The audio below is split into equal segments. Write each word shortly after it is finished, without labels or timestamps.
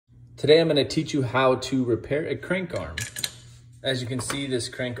Today I'm going to teach you how to repair a crank arm. As you can see, this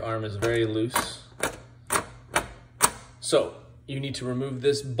crank arm is very loose. So you need to remove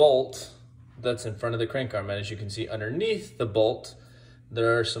this bolt that's in front of the crank arm. And as you can see underneath the bolt,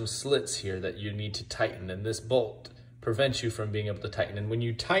 there are some slits here that you need to tighten, and this bolt prevents you from being able to tighten. And when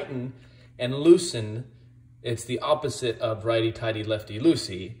you tighten and loosen, it's the opposite of righty-tighty,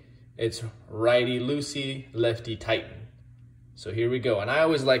 lefty-loosey. It's righty-loosey, lefty-tighten. So here we go. And I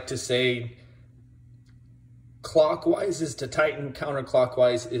always like to say clockwise is to tighten,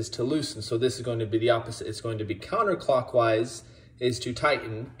 counterclockwise is to loosen. So this is going to be the opposite. It's going to be counterclockwise is to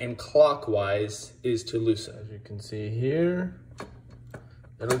tighten and clockwise is to loosen. As you can see here,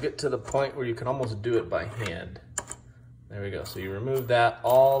 it'll get to the point where you can almost do it by hand. There we go. So you remove that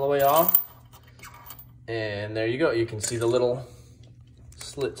all the way off. And there you go. You can see the little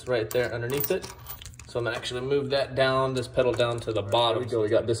slits right there underneath it. So I'm gonna actually move that down, this pedal down to the bottom. There we go, we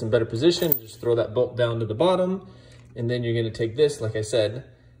got this in better position. Just throw that bolt down to the bottom. And then you're gonna take this, like I said,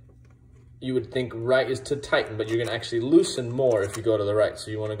 you would think right is to tighten, but you're gonna actually loosen more if you go to the right. So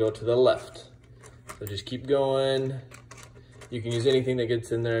you wanna go to the left. So just keep going. You can use anything that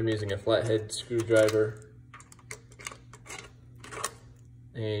gets in there. I'm using a flathead screwdriver.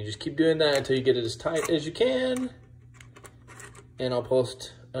 And you just keep doing that until you get it as tight as you can. And I'll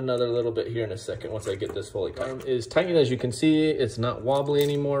post another little bit here in a second once I get this fully tight. Arm is tightened, as you can see. It's not wobbly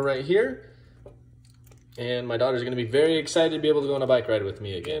anymore right here. And my daughter's gonna be very excited to be able to go on a bike ride with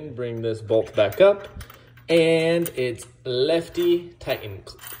me again. Bring this bolt back up. And it's lefty tighten,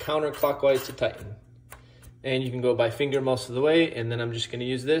 counterclockwise to tighten. And you can go by finger most of the way. And then I'm just gonna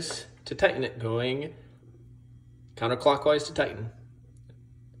use this to tighten it, going counterclockwise to tighten.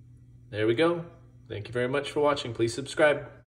 There we go. Thank you very much for watching. Please subscribe.